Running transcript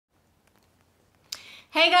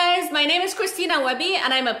Hey guys, my name is Christina Webby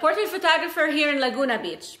and I'm a portrait photographer here in Laguna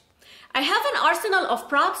Beach. I have an arsenal of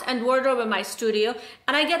props and wardrobe in my studio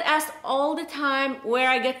and I get asked all the time where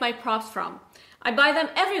I get my props from. I buy them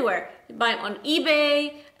everywhere. I buy them on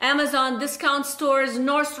eBay, Amazon, discount stores,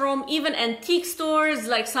 Nordstrom, even antique stores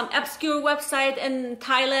like some obscure website in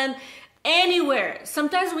Thailand, anywhere.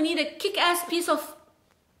 Sometimes we need a kick-ass piece of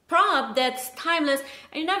prop that's timeless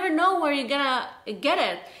and you never know where you're gonna get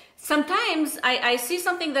it. Sometimes I see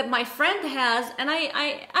something that my friend has and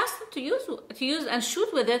I ask them to use and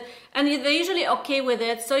shoot with it, and they're usually okay with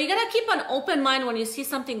it. So you gotta keep an open mind when you see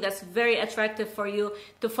something that's very attractive for you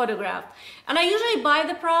to photograph. And I usually buy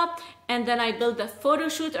the prop and then I build a photo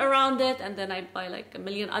shoot around it, and then I buy like a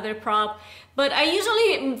million other prop. But I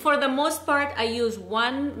usually, for the most part, I use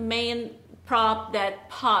one main prop that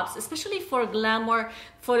pops, especially for glamour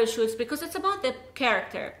photo shoots, because it's about the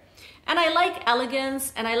character. And I like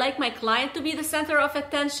elegance, and I like my client to be the center of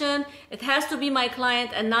attention. It has to be my client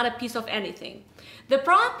and not a piece of anything. The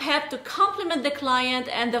prop had to complement the client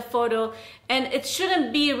and the photo, and it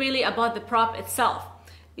shouldn't be really about the prop itself.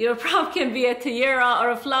 Your prop can be a tiara or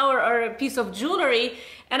a flower or a piece of jewelry,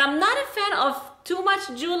 and I'm not a fan of too much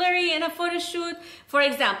jewelry in a photo shoot. For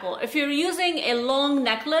example, if you're using a long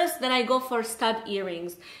necklace, then I go for stud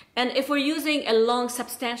earrings. And if we're using a long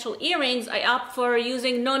substantial earrings, I opt for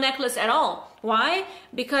using no necklace at all. Why?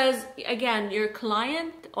 Because again, your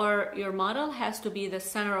client or your model has to be the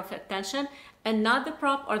center of attention and not the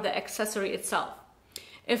prop or the accessory itself.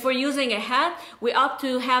 If we're using a hat, we opt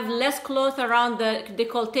to have less cloth around the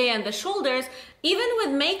décolleté and the shoulders. Even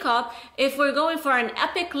with makeup, if we're going for an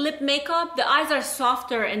epic lip makeup, the eyes are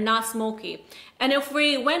softer and not smoky. And if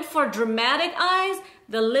we went for dramatic eyes,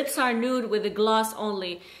 the lips are nude with the gloss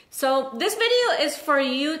only. So this video is for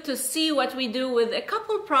you to see what we do with a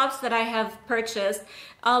couple props that I have purchased.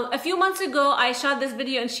 A few months ago, I shot this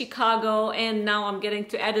video in Chicago, and now I'm getting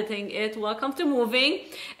to editing it. Welcome to moving.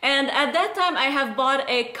 And at that time, I have bought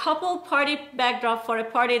a couple party backdrop for a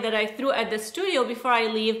party that I threw at the studio before I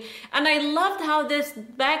leave. And I loved how this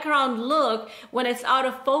background looked when it's out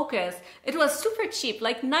of focus. It was super cheap,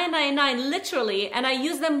 like $9.99 literally. And I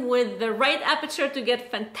used them with the right aperture to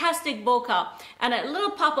get fantastic bokeh and a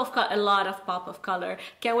little pop of color, a lot of pop of color.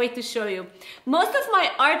 Can't wait to show you. Most of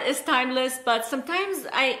my art is timeless, but sometimes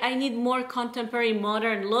I need more contemporary,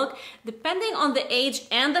 modern look, depending on the age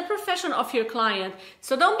and the profession of your client.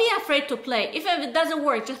 So don't be afraid to play. If it doesn't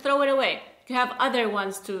work, just throw it away. You have other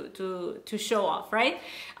ones to show off, right?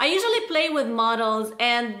 I usually play with models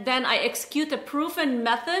and then I execute a proven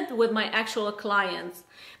method with my actual clients.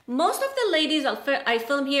 Most of the ladies I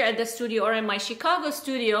film here at the studio or in my Chicago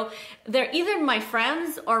studio, they're either my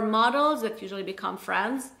friends or models that usually become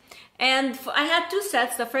friends. And I had two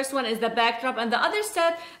sets. The first one is the backdrop, and the other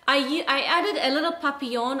set, I added a little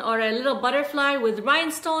papillon or a little butterfly with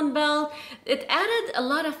rhinestone belt. It added a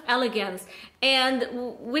lot of elegance, and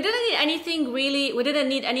we didn't need anything really, we didn't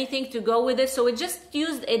need anything to go with it, so we just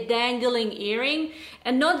used a dangling earring.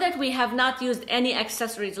 And note that we have not used any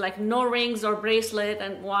accessories, like no rings or bracelet.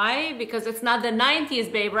 And why? Because it's not the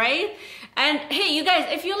 90s, babe, right? And hey, you guys,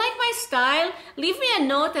 if you like my style, leave me a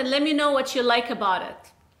note and let me know what you like about it.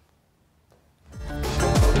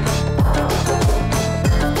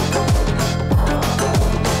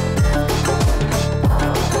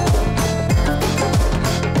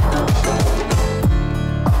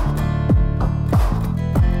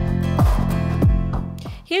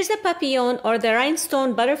 Here's the papillon or the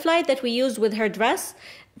rhinestone butterfly that we used with her dress.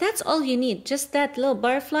 That's all you need. Just that little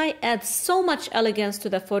butterfly adds so much elegance to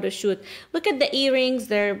the photo shoot. Look at the earrings.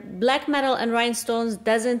 They're black metal and rhinestones.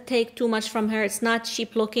 Doesn't take too much from her. It's not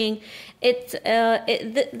cheap looking.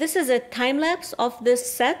 This is a time lapse of this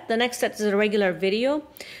set. The next set is a regular video.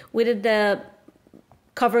 We did the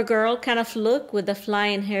cover girl kind of look with the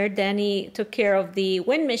flying hair. Danny took care of the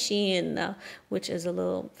wind machine, which is a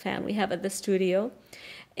little fan we have at the studio.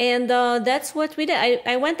 And that's what we did.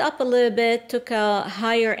 I went up a little bit, took a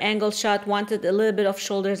higher angle shot, wanted a little bit of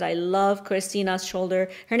shoulders. I love Christina's shoulder.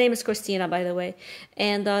 Her name is Christina, by the way.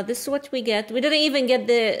 And this is what we get. We didn't even get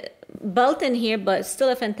the belt in here, but still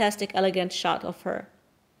a fantastic, elegant shot of her.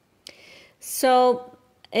 So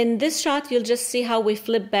in this shot, you'll just see how we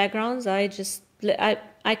flip backgrounds. I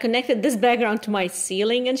connected this background to my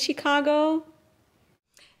ceiling in Chicago.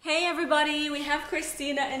 Hey everybody, we have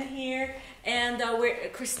Christina in here, and we're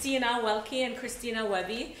Christina Welke and Christina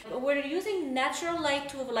Webby. We're using natural light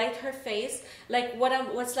to light her face. Like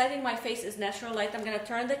what's lighting my face is natural light. I'm gonna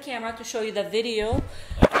turn the camera to show you the video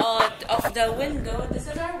of the window. This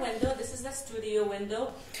is our window. This is the studio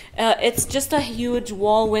window. It's just a huge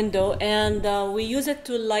wall window, and we use it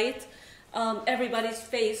to light everybody's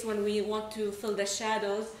face when we want to fill the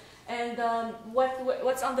shadows. And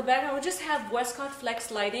what's on the background, we just have Westcott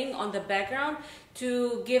Flex lighting on the background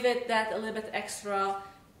to give it that a little bit extra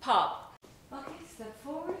pop. Okay, step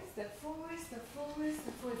forward, step forward, step forward,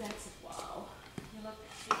 step forward. That's it. Wow. You look,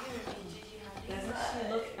 doesn't she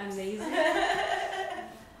look amazing?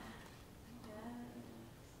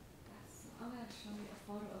 I'm going to show you a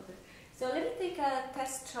photo of it. So let me take a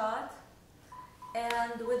test shot.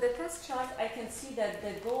 And with the test shot, I can see that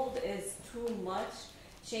the gold is too much,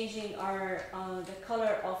 changing our the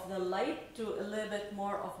color of the light to a little bit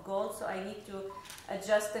more of gold. So I need to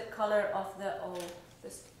adjust the color of the, oh,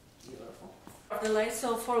 this beautiful. Of the light.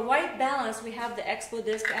 So for white balance, we have the Expo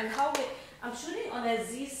disc, and I'm shooting on a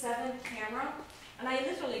Z7 camera, and I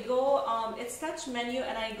literally go, it's touch menu,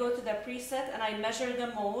 and I go to the preset and I measure the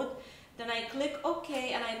mode. Then I click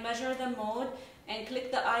OK, and I measure the mode, and click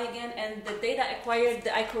the eye again, and the data acquired,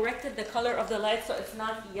 I corrected the color of the light so it's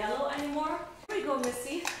not yellow anymore. Here we go,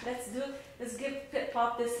 Missy. Let's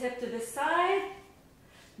pop this hip to the side.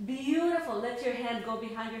 Beautiful. Let your hand go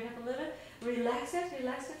behind your hip a little bit. Relax it,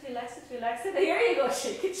 relax it, relax it, relax it. Here you go.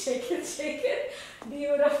 Shake it, shake it, shake it.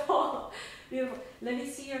 Beautiful. Beautiful. Let me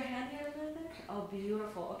see your hand here a little bit. Oh,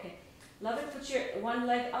 beautiful. Okay. Love it. Put your one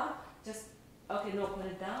leg up. Just, okay, no, put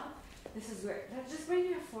it down. This is great. Just bring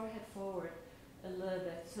your forehead forward a little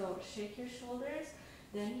bit. So shake your shoulders.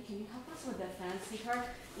 Then can you help us with the fancy part?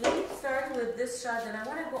 Let me start with this shot. Then I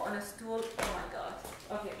want to go on a stool. Oh my God.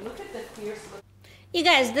 Okay, look at the fierce look. You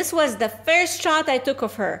guys, this was the first shot I took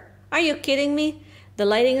of her. Are you kidding me? The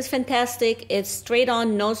lighting is fantastic. It's straight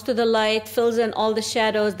on, nose to the light, fills in all the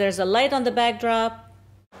shadows. There's a light on the backdrop.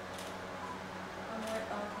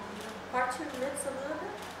 Part your lips a little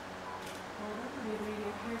bit. Hold on, let me bring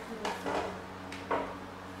your hair to the front.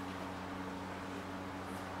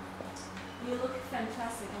 You look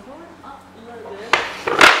fantastic. I'm going up a little bit.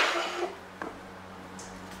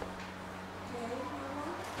 Okay,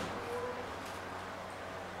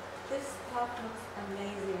 this top looks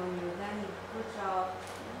amazing on you. Danny, good job.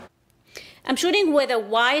 I'm shooting with a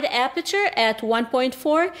wide aperture at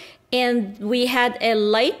 1.4, and we had a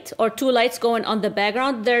light or two lights going on the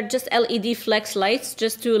background. They're just LED flex lights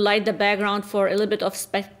just to light the background for a little bit of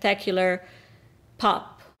spectacular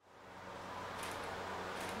pop.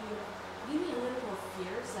 Give me a little more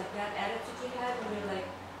fierce, like that attitude you had when you're like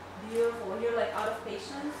beautiful, when you're like out of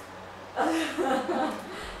patience.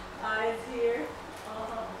 Eyes here.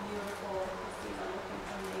 Oh, beautiful. Christina looking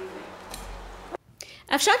amazing.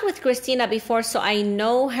 I've shot with Christina before, so I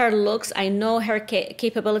know her looks. I know her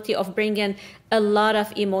capability of bringing a lot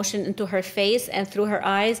of emotion into her face and through her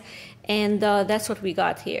eyes, and that's what we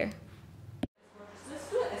got here. Let's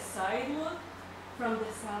do a side look from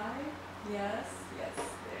the side. Yes, yes,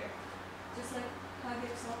 there. Just like hug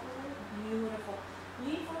yourself a little. Beautiful.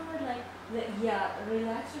 Lean forward, like, yeah,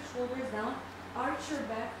 relax your shoulders down, arch your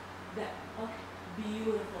back down. Okay,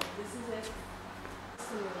 beautiful. This is it.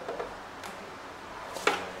 Just a little bit.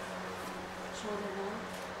 Okay. Shoulder down.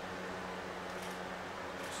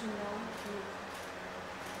 Chin down.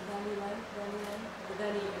 Belly line, belly line. The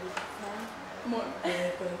belly is down. More.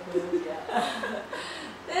 Yeah.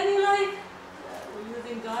 Belly line. We're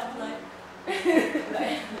using God like.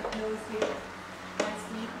 Nose here. Hands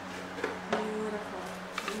deep. Beautiful.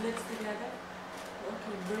 Lips together.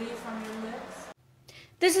 Okay, breathe from your lips.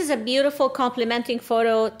 This is a beautiful complementing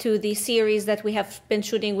photo to the series that we have been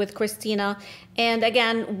shooting with Christina. And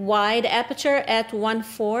again, wide aperture at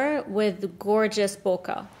 1.4 with gorgeous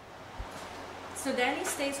bokeh. So Danny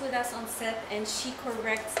stays with us on set, and she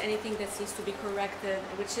corrects anything that needs to be corrected,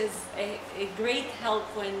 which is a great help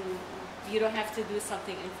when you don't have to do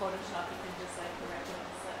something in Photoshop. You can just like correct it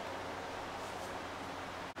on set.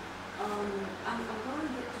 I'm going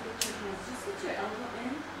to get your hands. Just get your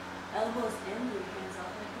elbows in, your hands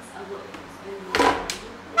out like this. Elbow in.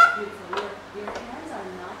 Beautiful. Your hands are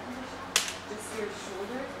not in the shot, just your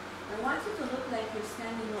shoulders. I want you to look like you're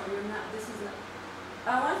standing or you're not. This is not.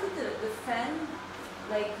 I want you to defend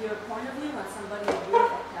like your point of view when somebody is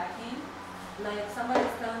really attacking. Like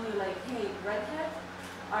somebody's telling you like, hey, redheads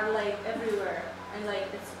are like everywhere, and like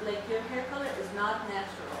it's like your hair color is not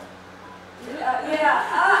natural.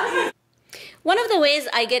 Yeah. One of the ways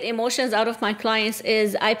I get emotions out of my clients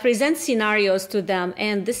is I present scenarios to them,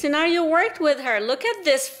 and the scenario worked with her. Look at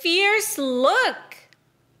this fierce look.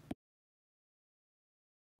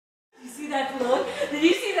 You see that look? Did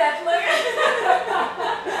you see that look?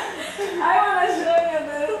 I want to show you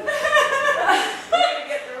this.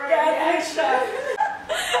 Get the right reaction.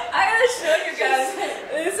 I want to show you guys.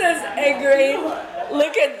 This is a great.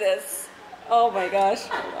 Look at this. Oh my gosh.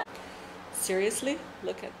 Seriously?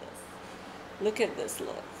 Look at this. Look at this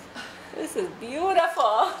look. This is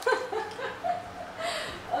beautiful.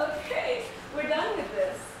 Okay, we're done with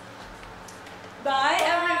this. Bye.